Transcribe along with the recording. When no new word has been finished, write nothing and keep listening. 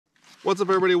What's up,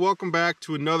 everybody? Welcome back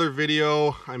to another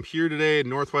video. I'm here today in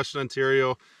northwestern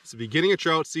Ontario. It's the beginning of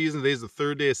trout season. Today's the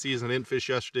third day of season. I didn't fish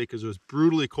yesterday because it was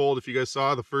brutally cold. If you guys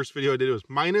saw the first video I did, it was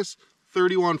minus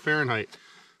 31 Fahrenheit.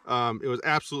 It was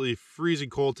absolutely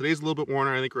freezing cold. Today's a little bit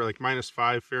warmer. I think we're like minus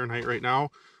 5 Fahrenheit right now.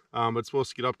 But it's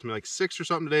supposed to get up to like 6 or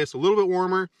something today, so a little bit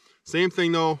warmer. Same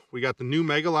thing though, we got the new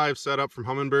Mega Live setup from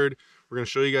Humminbird. We're going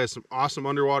to show you guys some awesome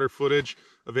underwater footage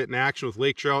of it in action with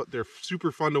lake trout. They're super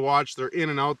fun to watch. They're in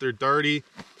and out. They're darty.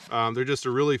 They're just a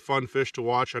really fun fish to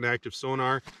watch on active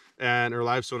sonar, or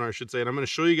live sonar, I should say. And I'm going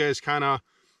to show you guys kind of,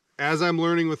 as I'm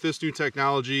learning with this new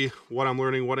technology, what I'm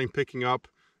learning, what I'm picking up,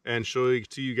 and show it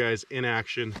to you guys in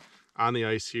action on the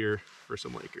ice here for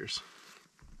some Lakers.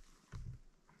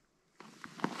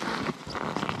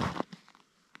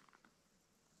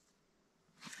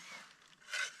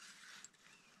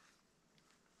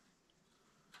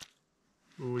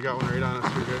 Ooh, we got one right on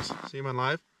us here, guys. See him on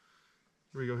live?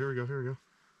 Here we go, here we go, here we go.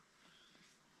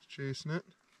 Chasing it.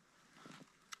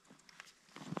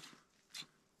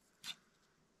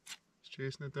 He's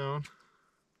chasing it down.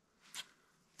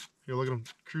 Here, look at him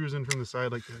cruising from the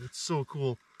side like that. It's so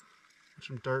cool. Watch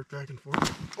him dart back and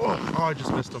forth. Oh, I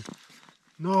just missed him.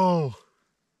 No.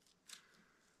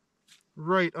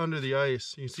 Right under the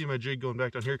ice. You can see my jig going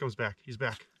back down. Here he comes back. He's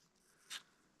back.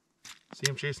 See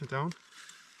him chasing it down?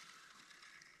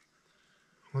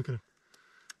 Look at him.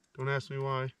 Don't ask me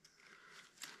why.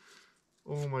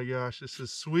 Oh my gosh, this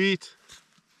is sweet.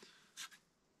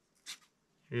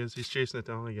 He is. He's chasing it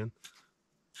down again.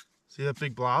 See that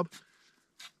big blob?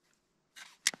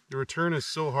 The return is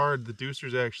so hard, the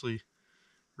deucer's actually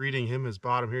reading him as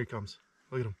bottom. Here he comes.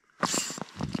 Look at him.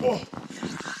 Oh!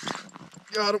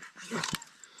 Got him.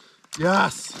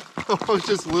 Yes! Oh, it's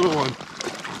just a little one.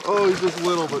 Oh, he's just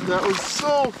little, but that was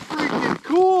so freaking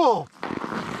cool!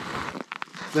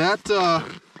 That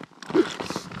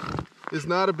is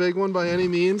not a big one by any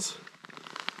means,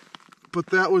 but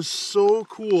that was so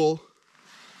cool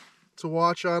to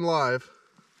watch on live.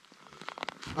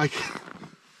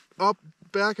 Up,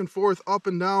 back and forth, up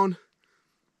and down.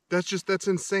 That's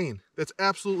insane. That's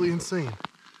absolutely insane.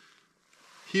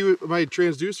 My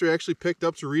transducer actually picked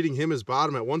up to reading him as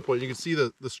bottom at one point. You can see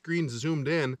the screen zoomed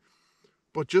in,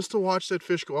 but just to watch that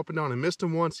fish go up and down, I missed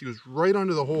him once. He was right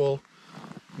under the hole.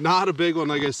 Not a big one,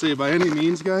 like I say, by any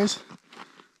means, guys,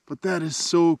 but that is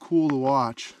so cool to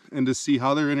watch and to see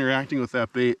how they're interacting with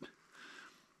that bait.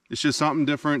 It's just something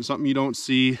different, something you don't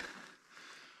see.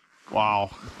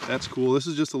 Wow, that's cool. This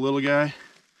is just a little guy.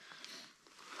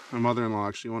 My mother-in-law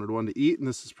actually wanted one to eat, and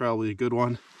this is probably a good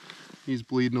one. He's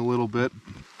bleeding a little bit,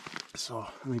 so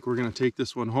I think we're gonna take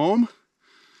this one home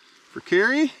for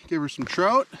Carrie, give her some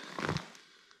trout.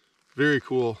 Very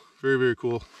cool, very, very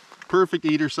cool. Perfect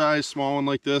eater size, small one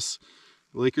like this.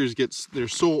 The Lakers they're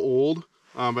so old.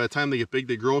 By the time they get big,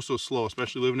 they grow so slow,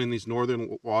 especially living in these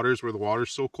northern waters where the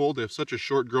water's so cold. They have such a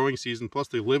short growing season, plus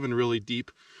they live in really deep,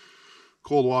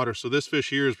 cold water. So this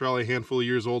fish here is probably a handful of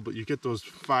years old, but you get those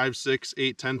 5, 6,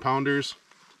 8, 10 pounders,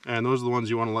 and those are the ones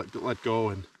you want to let go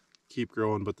and keep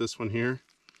growing. But this one here,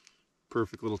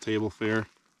 perfect little table fare.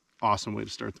 Awesome way to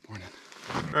start the morning.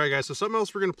 All right, guys, so something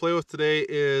else we're going to play with today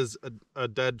is a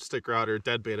dead stick rod or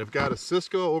dead bait. I've got a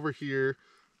Cisco over here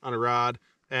on a rod,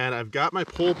 and I've got my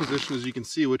pole position, as you can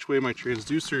see, which way my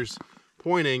transducer's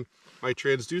pointing. My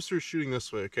transducer is shooting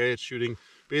this way, okay? It's shooting,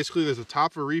 basically there's a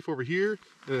top of a reef over here,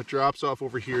 and it drops off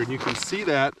over here, and you can see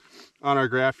that on our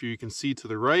graph here. You can see to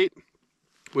the right,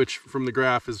 which from the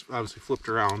graph is obviously flipped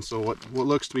around, so what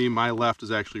looks to me my left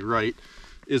is actually right,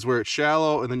 is where it's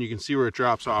shallow, and then you can see where it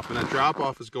drops off, and that drop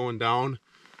off is going down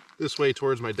this way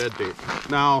towards my dead bait.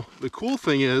 Now the cool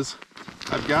thing is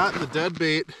I've got the dead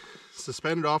bait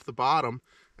suspended off the bottom,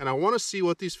 and I want to see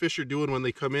what these fish are doing when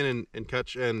they come in and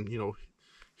catch and, you know,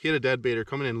 hit a dead bait or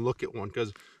come in and look at one,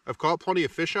 because I've caught plenty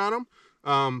of fish on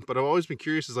them, but I've always been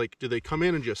curious, is like, do they come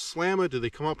in and just slam it? Do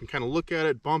they come up and kind of look at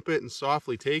it, bump it, and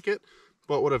softly take it?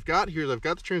 But what I've got here is I've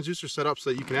got the transducer set up so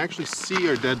that you can actually see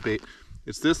our dead bait.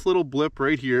 It's this little blip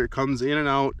right here. It comes in and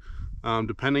out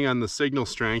depending on the signal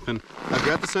strength, and I've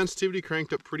got the sensitivity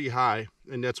cranked up pretty high,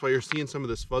 and that's why you're seeing some of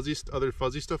this other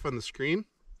fuzzy stuff on the screen.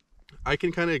 I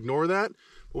can kind of ignore that,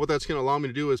 but what that's going to allow me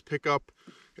to do is pick up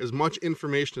as much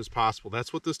information as possible.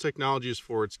 That's what this technology is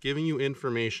for. It's giving you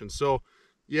information. So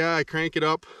yeah, I crank it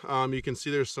up. You can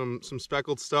see there's some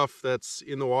speckled stuff that's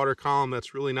in the water column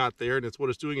that's really not there, and it's what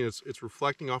it's doing is it's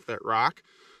reflecting off that rock.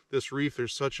 This reef,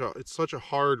 it's such a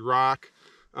hard rock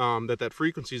that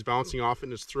frequency is bouncing off,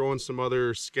 and it's throwing some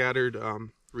other scattered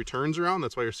returns around.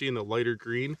 That's why you're seeing the lighter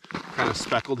green kind of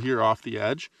speckled here off the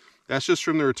edge. That's just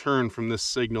from the return from this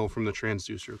signal from the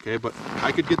transducer, okay? But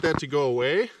I could get that to go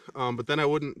away, but then I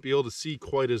wouldn't be able to see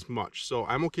quite as much. So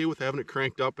I'm okay with having it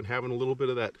cranked up and having a little bit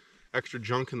of that extra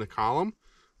junk in the column.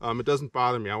 It doesn't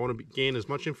bother me. I want to gain as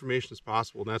much information as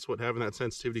possible, and that's what having that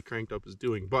sensitivity cranked up is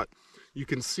doing. But you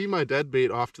can see my dead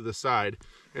bait off to the side,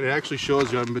 and it actually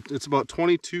shows you, it's about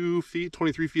 22 feet,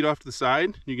 23 feet off to the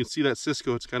side. You can see that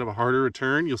Cisco, it's kind of a harder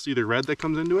return. You'll see the red that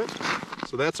comes into it.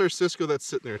 So that's our Cisco that's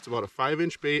sitting there. It's about a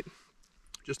 5-inch bait,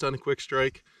 just on a quick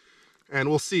strike. And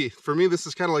we'll see. For me, this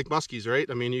is kind of like muskies, right?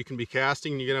 I mean, you can be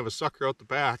casting and you're gonna have a sucker out the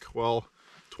back. Well,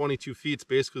 22 feet is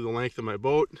basically the length of my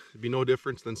boat. It'd be no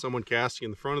difference than someone casting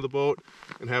in the front of the boat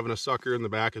and having a sucker in the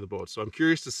back of the boat. So I'm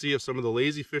curious to see if some of the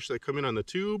lazy fish that come in on the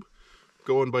tube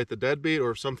go and bite the dead bait,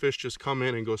 or if some fish just come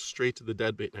in and go straight to the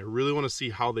dead bait. And I really want to see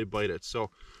how they bite it.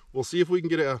 So we'll see if we can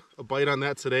get a bite on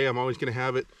that today. I'm always going to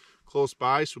have it close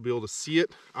by, so we'll be able to see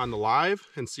it on the live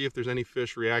and see if there's any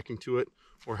fish reacting to it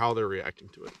or how they're reacting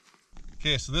to it.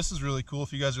 Okay, so this is really cool.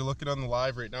 If you guys are looking on the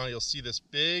live right now, you'll see this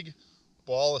big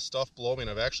ball of stuff below me, and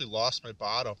I've actually lost my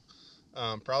bottom.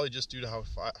 Probably just due to how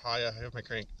high I have my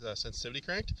sensitivity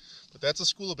cranked. But that's a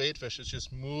school of bait fish. It's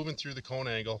just moving through the cone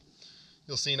angle.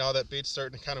 You'll see now that bait's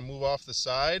starting to kind of move off the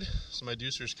side. So my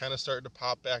deucer's kind of starting to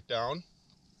pop back down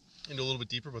into a little bit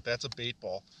deeper, but that's a bait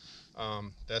ball.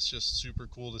 That's just super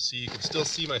cool to see. You can still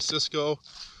see my Cisco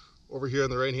over here on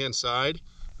the right-hand side,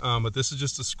 but this is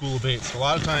just a school of bait. So a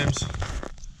lot of times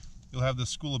you'll have this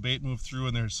school of bait move through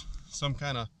and there's some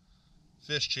kind of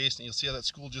fish chasing. You'll see how that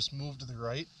school just moved to the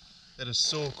right. That is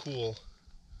so cool.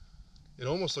 It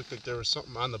almost looked like there was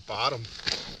something on the bottom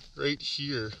right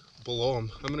here below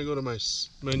them. I'm gonna go to my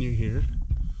menu here,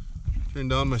 turn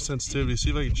down my sensitivity, see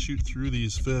if I can shoot through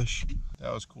these fish.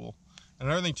 That was cool.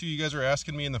 Another thing too, you guys were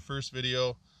asking me in the first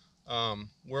video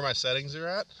where my settings are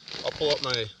at. I'll pull up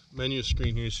my menu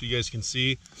screen here so you guys can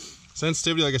see.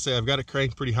 Sensitivity, like I said, I've got it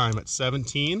cranked pretty high. I'm at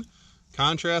 17.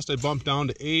 Contrast, I bumped down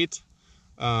to 8.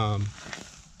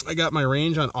 I got my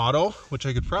range on auto, which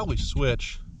I could probably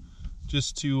switch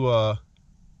just to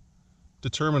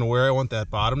determine where I want that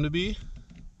bottom to be.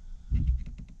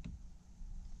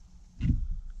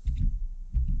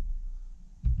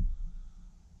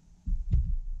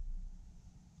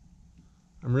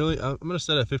 I'm gonna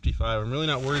set it at 55. I'm really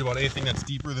not worried about anything that's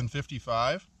deeper than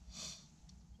 55.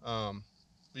 But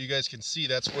you guys can see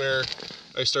that's where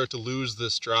I start to lose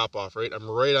this drop off, right? I'm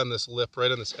right on this lip,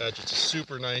 right on this edge. It's a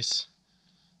super nice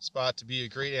spot to be, a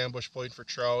great ambush point for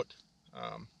trout.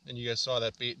 And you guys saw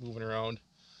that bait moving around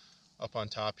up on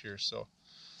top here. So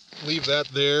leave that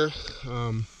there.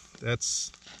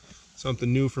 That's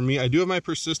something new for me. I do have my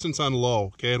persistence on low,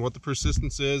 okay? And what the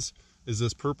persistence is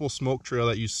this purple smoke trail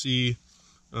that you see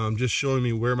just showing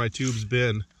me where my tube's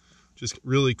been. Just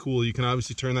really cool. You can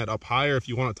obviously turn that up higher if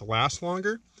you want it to last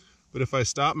longer, but if I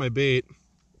stop my bait,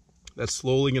 that's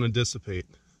slowly going to dissipate,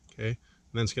 okay? And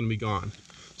then it's going to be gone.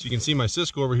 So you can see my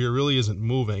Cisco over here really isn't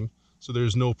moving, so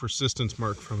there's no persistence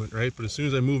mark from it, right? But as soon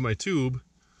as I move my tube,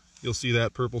 you'll see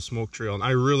that purple smoke trail, and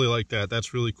I really like that.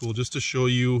 That's really cool, just to show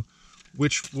you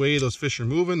which way those fish are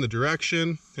moving, the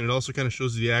direction, and it also kind of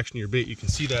shows you the action of your bait. You can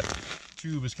see that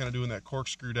tube is kind of doing that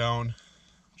corkscrew down,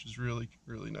 which is really,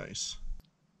 really nice.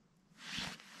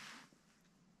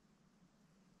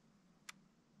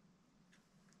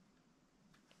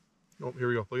 Oh, here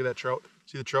we go. Look at that trout.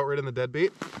 See the trout right in the dead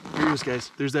bait? Here he is, guys.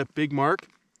 There's that big mark.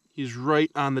 He's right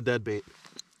on the dead bait.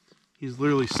 He's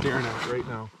literally staring at it right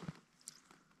now.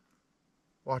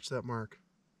 Watch that mark.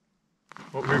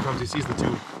 Oh, here he comes. He sees the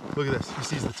tube. Look at this. He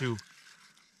sees the tube.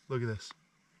 Look at this.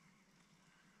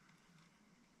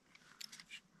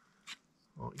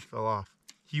 Oh, he fell off.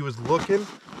 He was looking.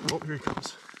 Oh, here he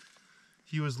comes.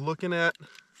 He was looking at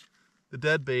the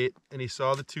dead bait and he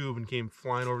saw the tube and came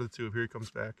flying over the tube. Here he comes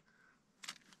back.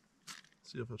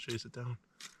 See if he'll chase it down.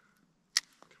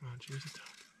 Come on, chase it down.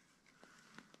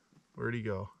 Where'd he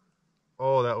go?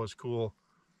 Oh, that was cool.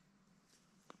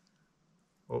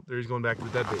 Oh, there he's going back to the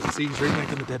dead bait. See, he's right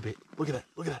back in the dead bait. Look at that,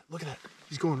 look at that, look at that.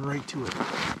 He's going right to it.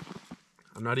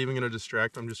 I'm not even going to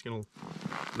distract him. I'm just going to,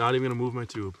 not even going to move my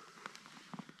tube.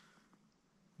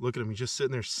 Look at him, he's just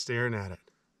sitting there staring at it.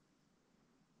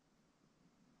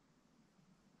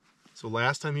 So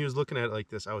last time he was looking at it like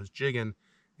this, I was jigging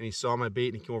and he saw my bait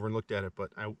and he came over and looked at it,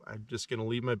 but I'm just going to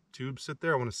leave my tube sit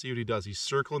there. I want to see what he does. He's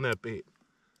circling that bait.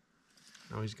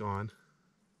 Now he's gone.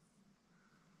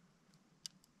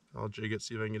 I'll jig it,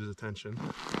 see if I can get his attention.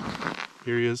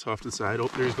 Here he is off to the side.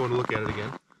 Oh, there he's going to look at it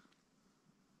again.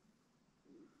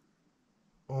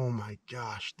 Oh my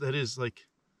gosh, that is like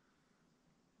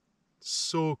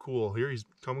so cool. Here he's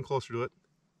coming closer to it.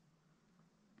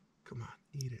 Come on,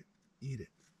 eat it, eat it,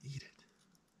 eat it.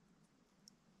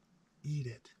 eat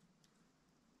it.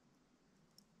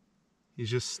 He's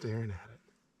just staring at it.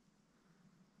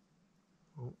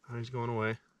 Oh, now he's going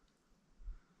away.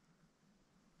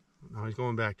 Now he's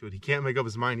going back to it. He can't make up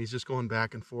his mind. He's just going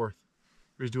back and forth.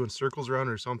 Or he's doing circles around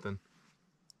it or something.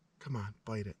 Come on,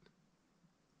 bite it.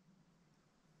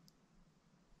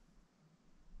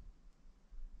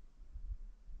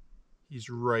 He's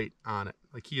right on it.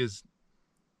 Like he is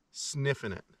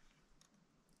sniffing it.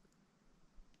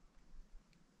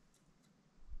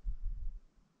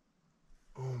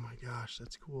 Oh my gosh,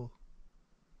 that's cool.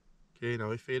 Okay,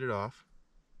 now he faded off.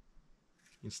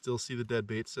 You can still see the dead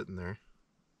bait sitting there.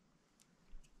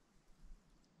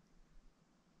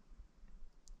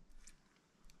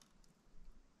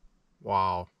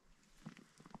 Wow.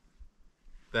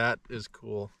 That is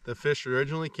cool. The fish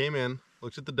originally came in,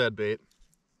 looked at the dead bait,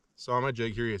 saw my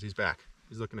jig. Here he is. He's back.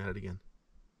 He's looking at it again.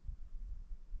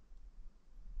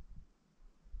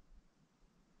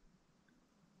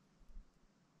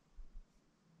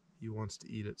 He wants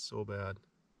to eat it so bad.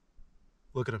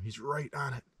 Look at him. He's right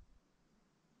on it.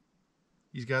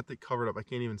 He's got it covered up. I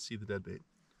can't even see the dead bait.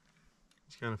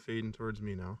 He's kind of fading towards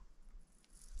me now.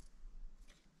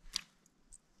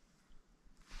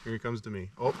 Here he comes to me.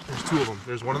 Oh, there's two of them.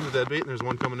 There's one on the dead bait and there's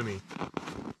one coming to me.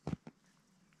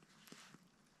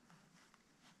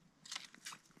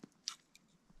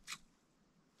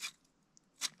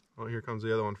 Oh, here comes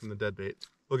the other one from the dead bait.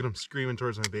 Look at him screaming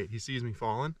towards my bait. He sees me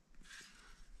falling.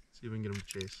 See if we can get him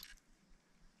to chase.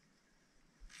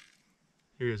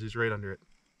 Here he is. He's right under it.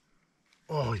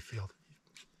 Oh, he failed.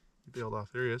 He bailed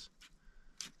off. There he is.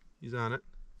 He's on it.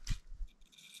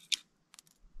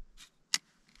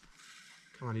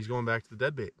 Come on, he's going back to the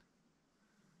dead bait.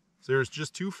 So there's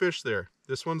just two fish there.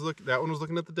 That one was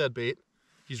looking at the dead bait.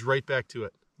 He's right back to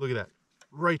it. Look at that.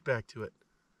 Right back to it.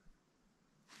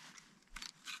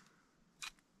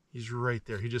 He's right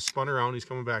there. He just spun around. He's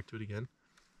coming back to it again.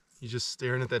 He's just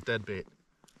staring at that dead bait.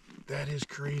 That is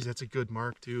crazy. That's a good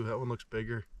mark too. That one looks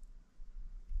bigger.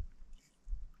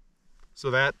 So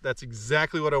that's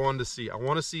exactly what I wanted to see. I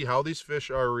want to see how these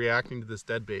fish are reacting to this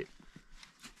dead bait.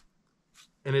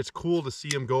 And it's cool to see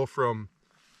him go from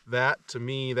that to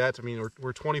me, that to me.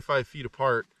 We're 25 feet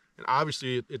apart. And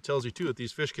obviously it tells you too that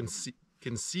these fish can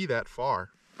see that far.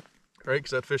 Right?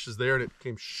 Because that fish is there and it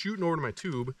came shooting over to my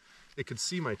tube. It could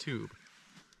see my tube.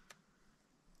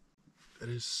 That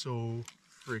is so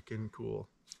freaking cool.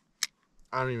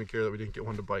 I don't even care that we didn't get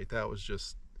one to bite. That was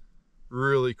just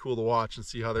really cool to watch and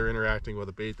see how they're interacting with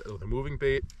a bait, with a moving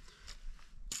bait,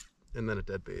 and then a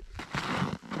dead bait.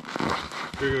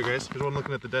 Here you go, guys. Here's one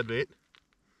looking at the dead bait.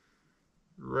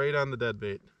 Right on the dead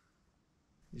bait.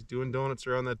 He's doing donuts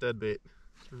around that dead bait.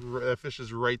 That fish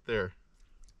is right there.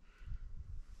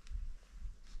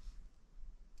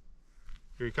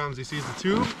 Here he comes. He sees the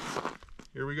tube.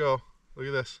 Here we go. Look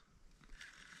at this.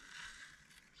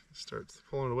 Starts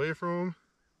pulling away from him.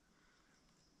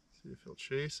 See if he'll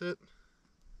chase it.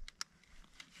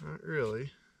 Not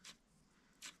really.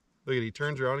 Look at, he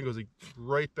turns around and goes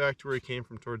right back to where he came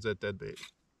from, towards that dead bait.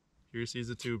 Here he sees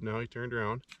the tube now. He turned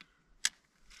around.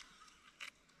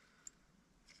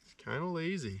 He's kind of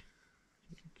lazy.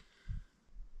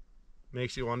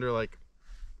 Makes you wonder, like,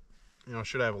 you know,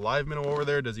 should I have a live minnow over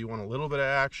there? Does he want a little bit of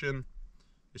action?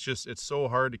 It's so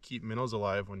hard to keep minnows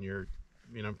alive when you're,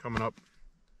 I mean, I'm coming up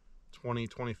 20,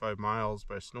 25 miles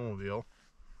by snowmobile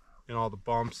and all the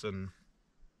bumps and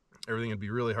everything. It'd be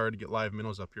really hard to get live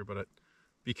minnows up here, but I'd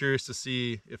be curious to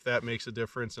see if that makes a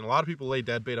difference. And a lot of people lay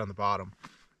dead bait on the bottom,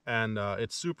 and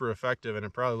it's super effective, and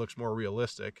it probably looks more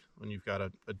realistic when you've got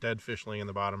a dead fish laying in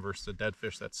the bottom versus a dead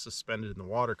fish that's suspended in the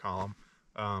water column.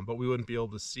 But we wouldn't be able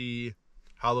to see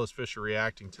how those fish are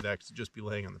reacting to that because it'd just be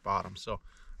laying on the bottom. So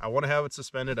I want to have it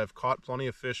suspended. I've caught plenty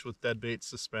of fish with dead bait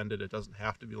suspended. It doesn't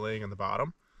have to be laying on the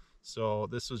bottom. So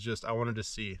this was just, I wanted to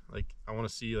see, like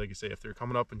I say, if they're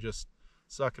coming up and just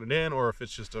sucking it in, or if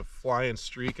it's just a flying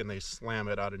streak and they slam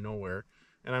it out of nowhere.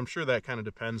 And I'm sure that kind of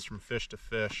depends from fish to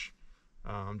fish,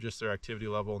 just their activity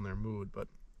level and their mood. But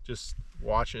just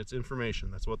watching, it's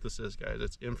information. That's what this is, guys.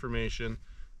 It's information.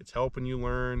 It's helping you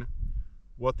learn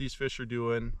what these fish are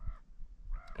doing,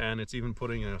 and it's even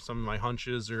putting, you know, some of my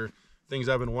hunches or things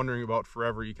I've been wondering about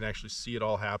forever. You can actually see it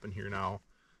all happen here now,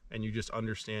 and you just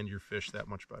understand your fish that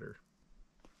much better.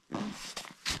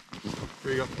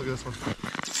 Here you go. Look at this one.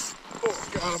 Oh,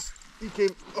 got him. He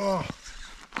came, oh,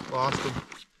 lost him.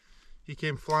 He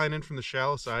came flying in from the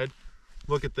shallow side.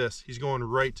 Look at this. He's going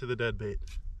right to the dead bait.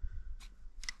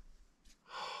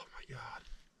 Oh my God.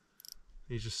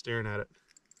 He's just staring at it.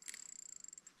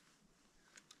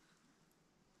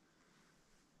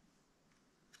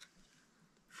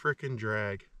 Frickin'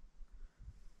 drag.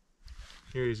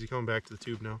 Here he is. He's coming back to the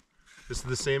tube now. This is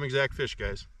the same exact fish,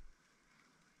 guys.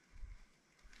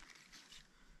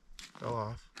 Fell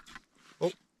off.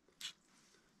 Oh,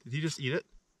 did he just eat it?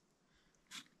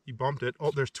 He bumped it.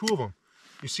 Oh, there's two of them.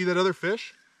 You see that other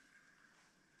fish?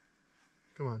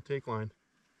 Come on, take line.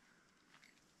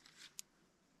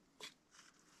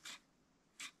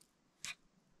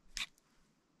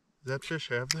 Does that fish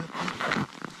have that?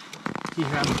 He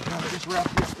has it. Now I just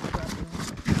wrapped it up.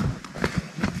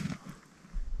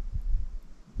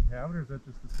 Have it, or is that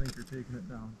just the sinker taking it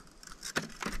down?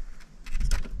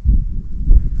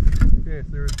 Okay,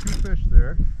 so there was two fish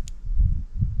there.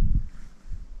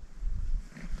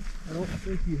 I don't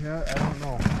think he had, I don't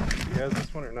know if he has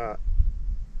this one or not.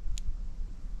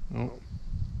 Oh.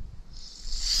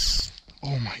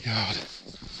 Oh my God.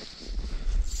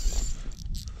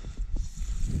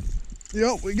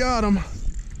 Yep, we got him.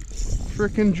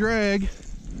 Frickin' drag.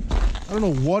 I don't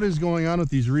know what is going on with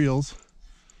these reels.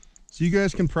 So you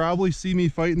guys can probably see me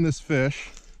fighting this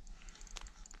fish.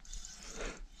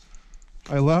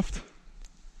 I left.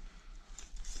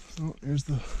 Oh, there's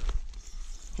the,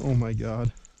 oh my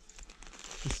God.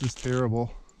 This is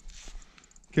terrible.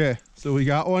 Okay, so we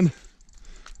got one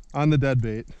on the dead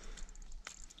bait.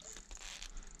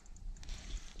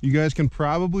 You guys can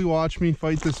probably watch me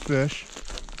fight this fish.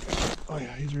 Oh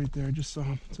yeah, he's right there. I just saw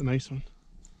him. It's a nice one.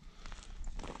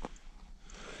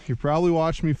 You probably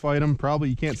watched me fight him. Probably,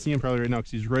 you can't see him probably right now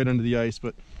because he's right under the ice,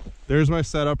 but there's my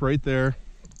setup right there.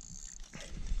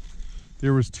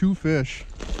 There was two fish.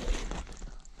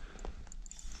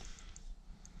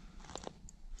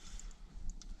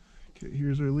 Okay,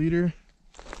 here's our leader.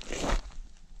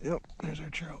 Yep, there's our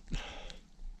trout.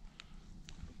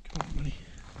 Come on, buddy.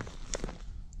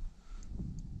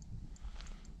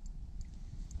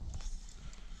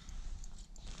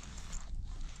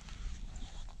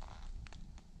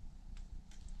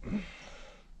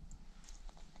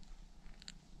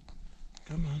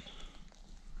 Come on.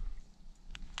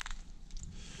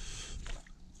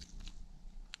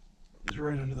 He's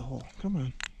right under the hole. Come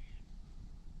on.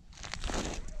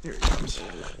 Here he comes.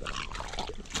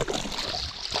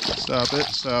 Stop it,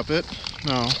 stop it.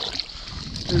 No.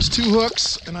 There's two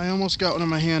hooks, and I almost got one in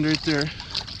my hand right there.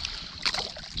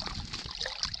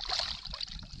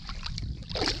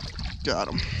 Got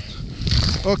him.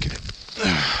 Okay.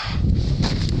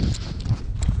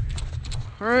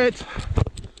 All right.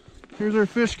 Here's our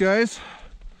fish, guys.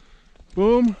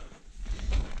 Boom.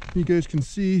 You guys can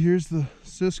see, here's the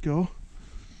Cisco.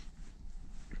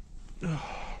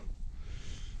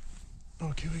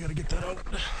 Okay, we gotta get that out.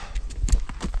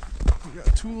 We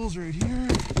got tools right here.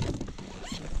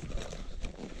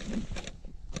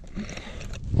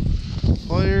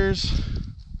 Pliers.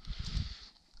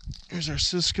 Here's our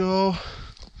Cisco.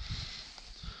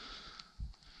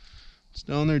 It's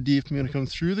down there deep. I'm gonna come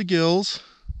through the gills.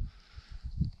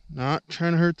 Not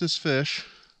trying to hurt this fish,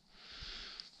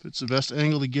 but it's the best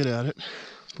angle to get at it.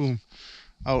 Boom,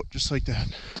 out just like that.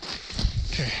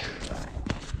 Okay.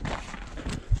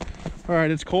 All right,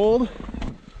 it's cold,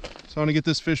 so I want to get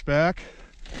this fish back.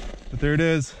 But there it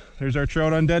is. There's our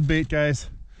trout on dead bait, guys.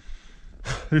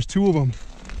 There's two of them.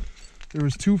 There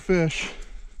was two fish.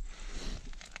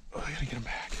 Oh, I gotta get him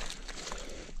back.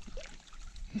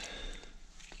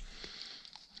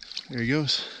 There he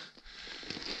goes.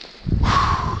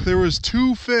 There was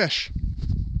two fish,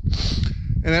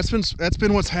 and that's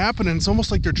been what's happening. It's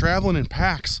almost like they're traveling in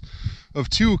packs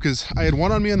of two, because I had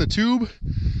one on me on the tube,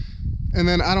 and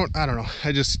then I don't know,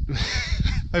 I just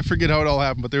I forget how it all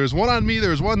happened, but there was one on me, there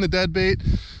was one in the dead bait,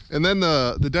 and then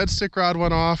the dead stick rod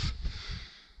went off.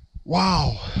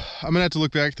 Wow, I'm gonna have to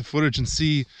look back at the footage and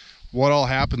see what all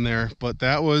happened there, but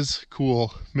that was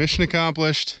cool. Mission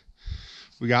accomplished.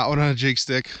 We got one on a jig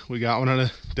stick, we got one on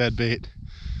a dead bait.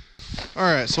 All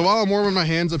right, so while I'm warming my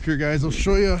hands up here, guys, I'll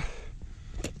show you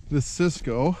this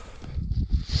Cisco.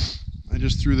 I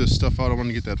just threw this stuff out. I want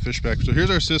to get that fish back. So here's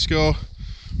our Cisco,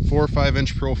 4 or 5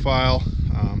 inch profile.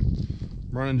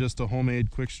 Running just a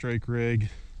homemade quick strike rig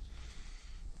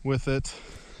with it.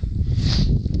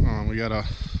 We got a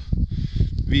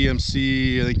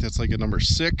VMC, I think that's like a number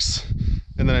 6.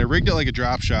 And then I rigged it like a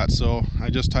drop shot. So I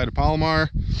just tied a Palomar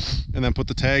and then put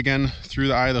the tag in through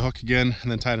the eye of the hook again,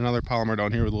 and then tied another Palomar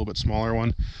down here with a little bit smaller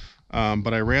one.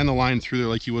 But I ran the line through there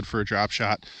like you would for a drop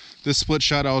shot. This split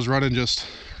shot I was running just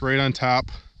right on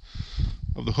top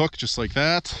of the hook, just like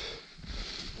that.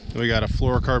 Then we got a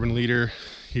fluorocarbon leader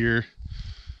here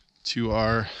to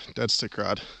our dead stick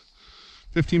rod.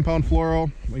 15-pound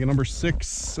fluoro, like a number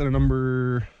 6 and a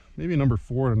number, maybe a number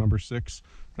 4 and a number 6.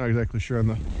 Not exactly sure on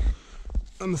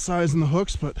the size and the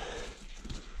hooks, but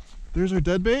there's our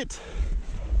dead bait.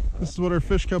 This is what our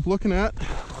fish kept looking at.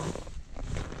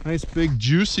 Nice big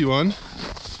juicy one.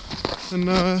 And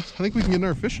I think we can get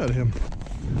another fish out of him.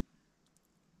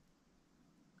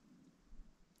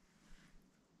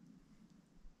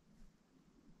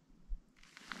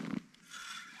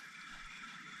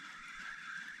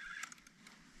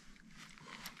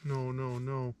 No, no,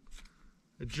 no.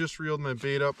 I just reeled my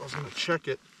bait up. I was going to check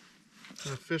it.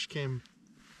 And the fish came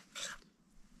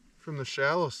from the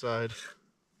shallow side.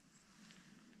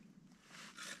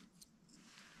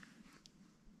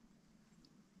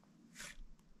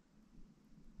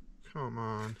 Come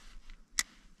on.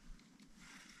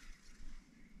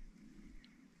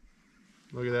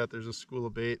 Look at that. There's a school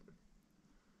of bait.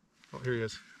 Oh, here he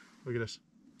is. Look at this.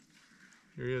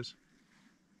 Here he is.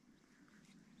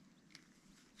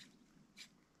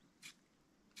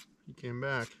 He came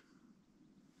back.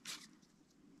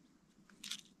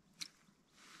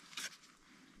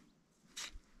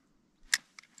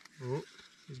 Oh,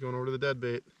 he's going over to the dead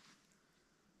bait.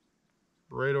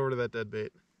 Right over to that dead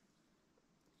bait.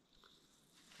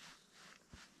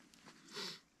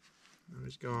 Now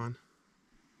he's gone.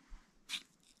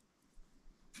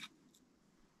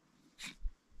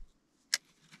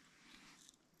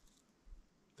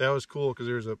 That was cool because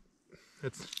there's a,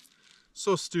 it's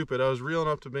so stupid. I was reeling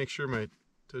up to make sure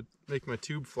to make my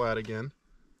tube flat again.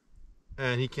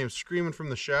 And he came screaming from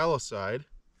the shallow side.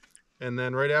 And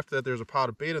then right after that, there's a pot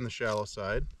of bait on the shallow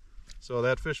side. So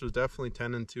that fish was definitely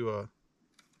tending to a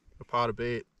pot of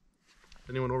bait.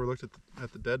 Anyone overlooked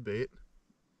at the dead bait.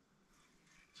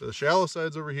 So the shallow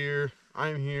side's over here,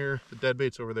 I'm here, the dead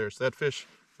bait's over there. So that fish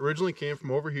originally came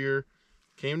from over here,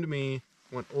 came to me,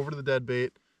 went over to the dead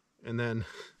bait, and then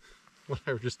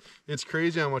whatever, just, it's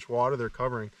crazy how much water they're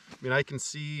covering. I mean, I can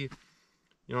see,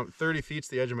 you know, 30 feet's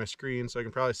the edge of my screen, so I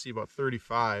can probably see about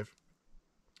 35.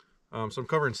 So I'm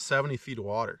covering 70 feet of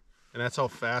water, and that's how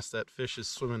fast that fish is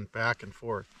swimming back and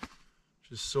forth,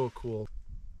 which is so cool.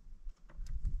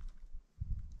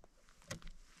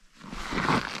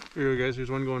 Here we go, guys. Here's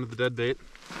one going to the dead bait.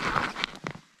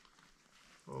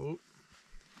 Oh,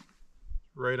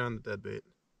 right on the dead bait.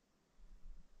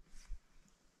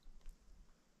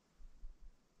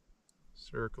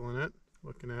 Circling it,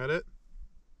 looking at it.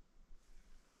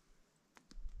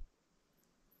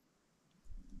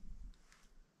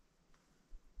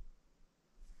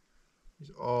 He's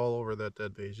all over that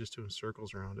dead bait. He's just doing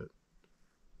circles around it.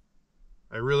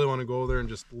 I really want to go over there and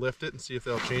just lift it and see if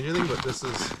they'll change anything, but this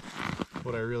is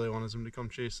what I really want, is him to come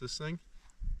chase this thing.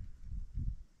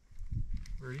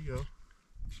 Where'd he go?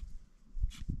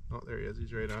 Oh, there he is.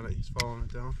 He's right on it. He's following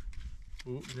it down.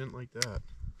 Ooh, he didn't like that.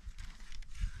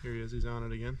 Here he is. He's on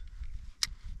it again.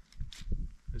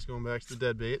 He's going back to the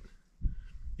dead bait.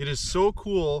 It is so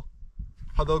cool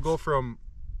how they'll go from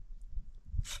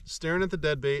staring at the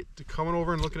dead bait to coming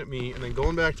over and looking at me and then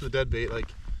going back to the dead bait. Like,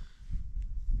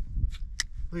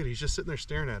 look at it, he's just sitting there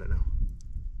staring at it now.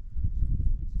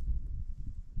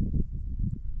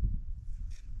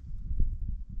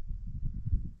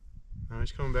 Now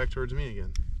he's coming back towards me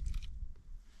again.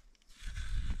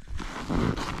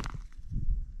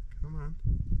 Come on.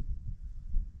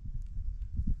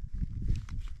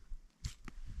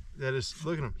 That is,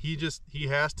 look at him. He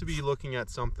has to be looking at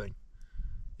something.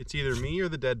 It's either me or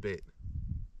the dead bait.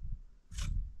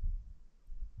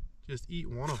 Just eat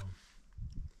one of them.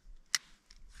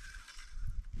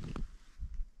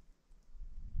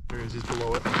 There he is, he's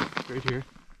below it, right here.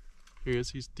 Here he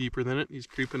is, he's deeper than it, he's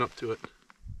creeping up to it.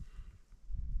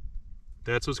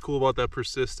 That's what's cool about that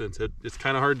persistence. It's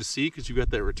kind of hard to see because you got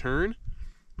that return,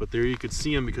 but there you could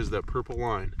see him because of that purple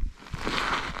line.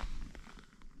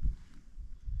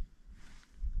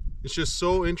 It's just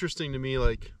so interesting to me,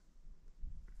 like,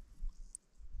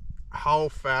 how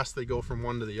fast they go from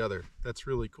one to the other. That's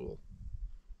really cool.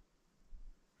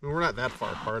 I mean, we're not that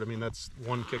far apart. I mean, that's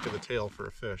one kick of the tail for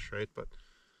a fish, right? But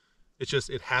it's just,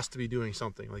 it has to be doing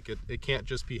something. Like, it can't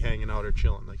just be hanging out or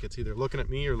chilling. Like, it's either looking at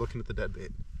me or looking at the dead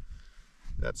bait.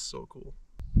 That's so cool.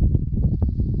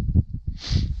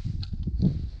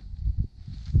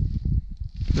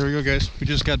 There we go, guys. We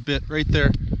just got bit right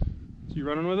there. So you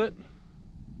running with it?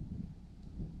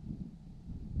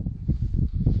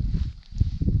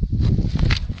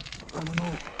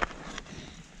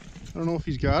 I don't know if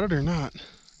he's got it or not.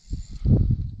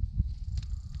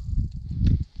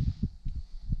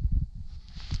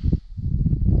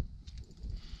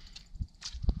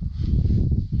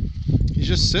 He's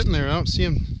just sitting there. I don't see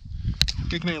him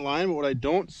kicking any line, but what I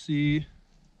don't see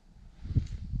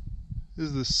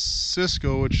is the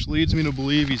Cisco, which leads me to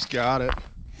believe he's got it.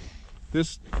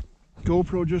 This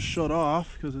GoPro just shut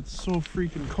off because it's so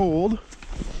freaking cold.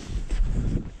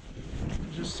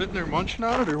 Just just sitting there munching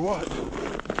on it or what?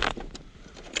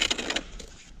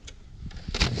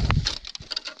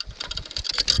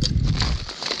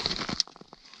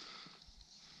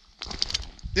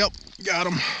 Yep, got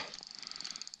him.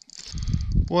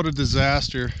 What a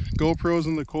disaster. GoPros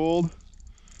in the cold,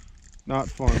 not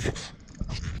fun.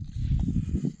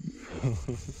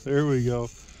 There we go.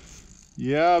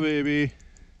 Yeah, baby.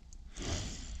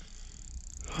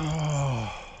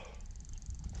 Oh.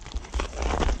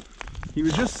 He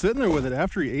was just sitting there with it.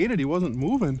 After he ate it, he wasn't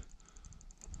moving.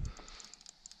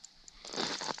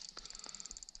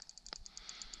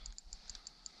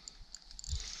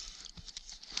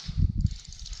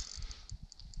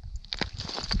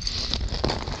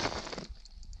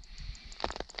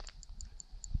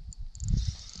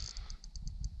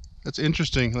 That's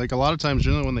interesting. Like a lot of times,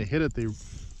 generally when they hit it,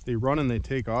 they run and they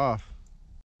take off.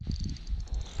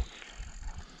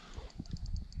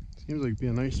 Seems like it'd be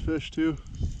a nice fish too.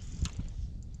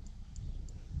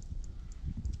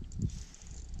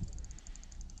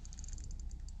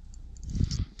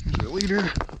 Here's our leader.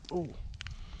 Oh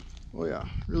yeah,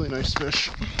 really nice fish.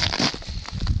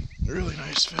 Really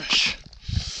nice fish.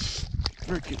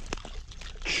 Freaking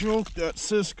choke that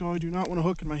Cisco. I do not want to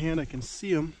hook in my hand. I can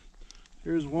see him.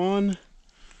 There's one.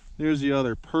 There's the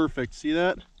other. Perfect. See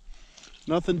that?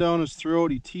 Nothing down his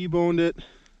throat. He T-boned it.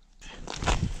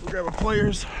 We'll grab our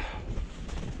pliers.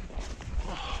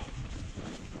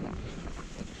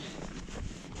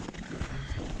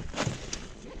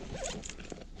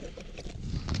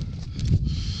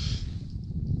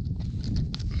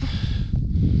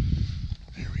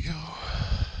 There we go.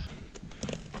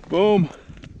 Boom.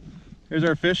 Here's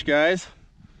our fish, guys.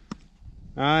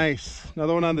 Nice.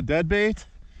 Another one on the dead bait.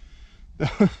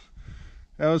 That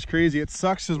was crazy. It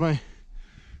sucks because my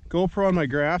GoPro on my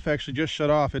graph actually just shut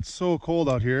off. It's so cold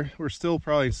out here. We're still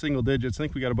probably in single digits. I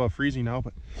think we got above freezing now,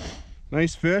 but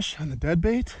nice fish on the dead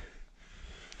bait.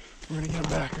 We're gonna get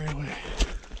him back right away.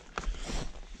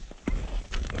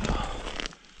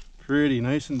 Pretty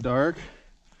nice and dark.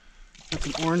 Got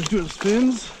some orange to his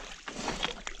fins,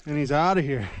 and he's out of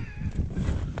here.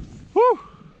 Woo!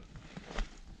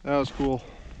 That was cool.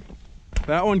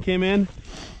 That one came in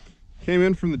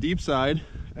from the deep side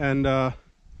and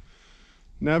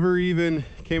never even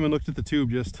came and looked at the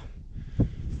tube, just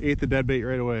ate the dead bait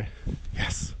right away.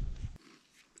 Yes.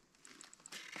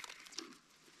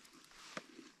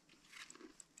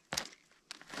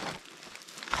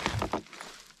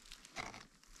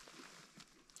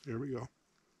 There we go.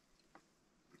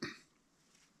 This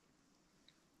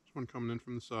one coming in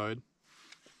from the side.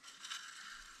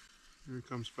 Here he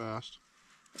comes fast.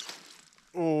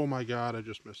 Oh my God, I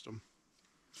just missed him.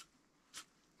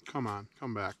 Come on,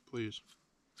 come back, please.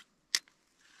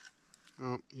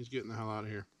 Oh, he's getting the hell out of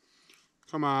here.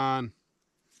 Come on.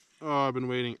 Oh, I've been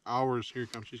waiting hours. Here he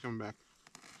comes, she's coming back.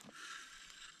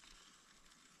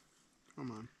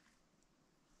 Come on.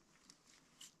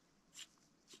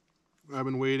 I've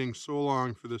been waiting so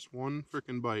long for this one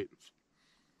frickin' bite.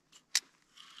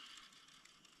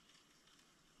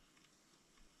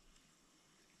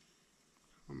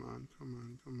 Come on, come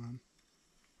on, come on.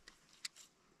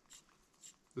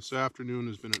 This afternoon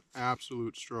has been an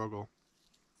absolute struggle.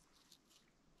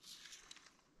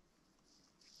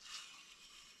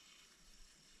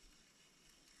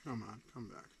 Come on, come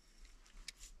back.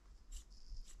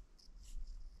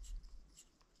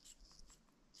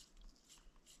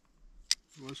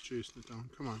 Let's chase it down.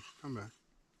 Come on, come back.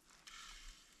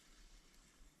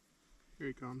 Here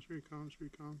he comes, here he comes, here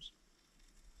he comes.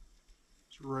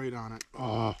 It's right on it.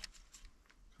 Oh,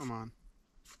 come on.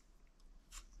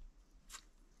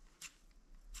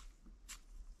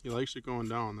 He likes it going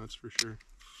down, that's for sure.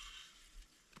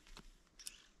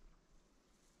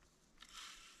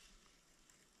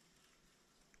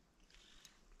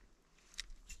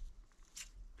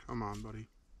 Come on, buddy.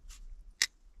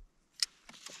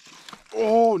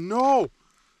 Oh, no!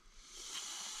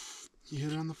 He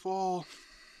hit it on the fall.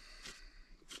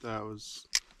 That was...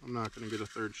 I'm not going to get a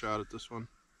third shot at this one.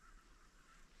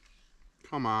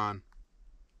 Come on.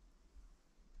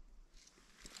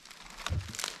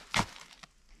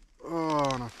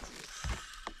 Oh,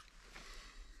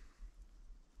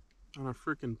 on a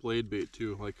freaking blade bait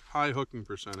too, like high hooking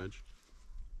percentage.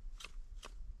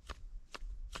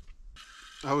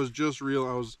 I was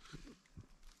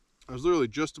literally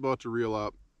just about to reel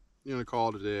up. I'm gonna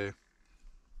call it a day.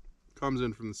 Comes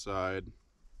in from the side.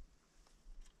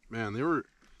 Man, they were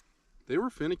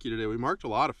finicky today. We marked a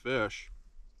lot of fish.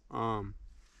 I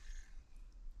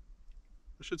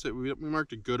should say we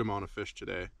marked a good amount of fish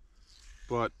today,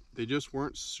 but they just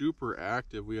weren't super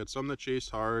active. We had some that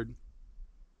chased hard.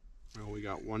 Well, we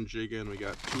got one jig in, we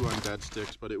got 2 on dead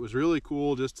sticks, but it was really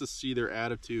cool just to see their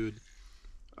attitude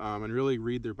and really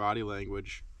read their body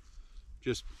language.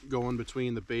 Just going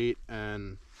between the bait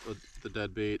and the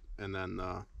dead bait, and then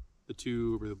the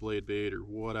tube or the blade bait or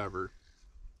whatever,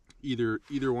 either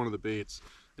one of the baits.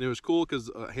 And it was cool because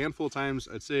a handful of times,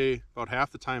 I'd say about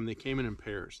half the time, they came in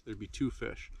pairs. There'd be 2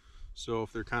 fish. So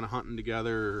if they're kind of hunting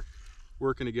together or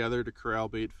working together to corral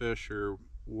bait fish or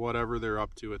whatever they're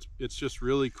up to, it's just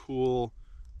really cool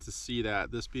to see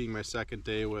that. This being my second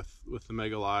day with the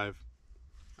Mega Live,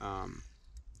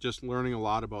 just learning a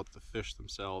lot about the fish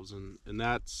themselves, and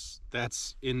that's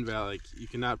invaluable. Like, you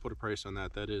cannot put a price on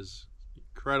that. That is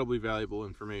incredibly valuable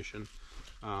information.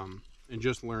 And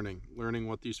just learning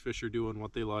what these fish are doing,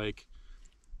 what they like.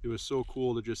 It was so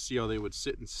cool to just see how they would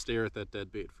sit and stare at that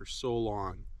dead bait for so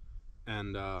long,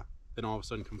 and then all of a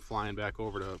sudden come flying back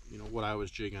over to, you know, what I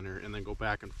was jigging, and then go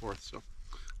back and forth. So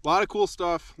a lot of cool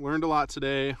stuff. Learned a lot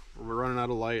today. We're running out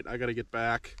of light. I got to get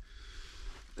back.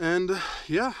 And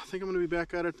yeah, I think I'm going to be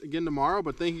back at it again tomorrow.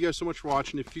 But thank you guys so much for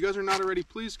watching. If you guys are not already,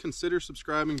 please consider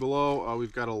subscribing below.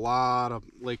 We've got a lot of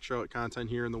lake trout content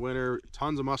here in the winter,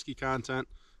 tons of musky content,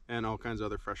 and all kinds of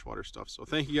other freshwater stuff. So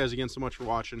thank you guys again so much for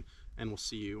watching, and we'll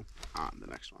see you on the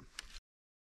next one.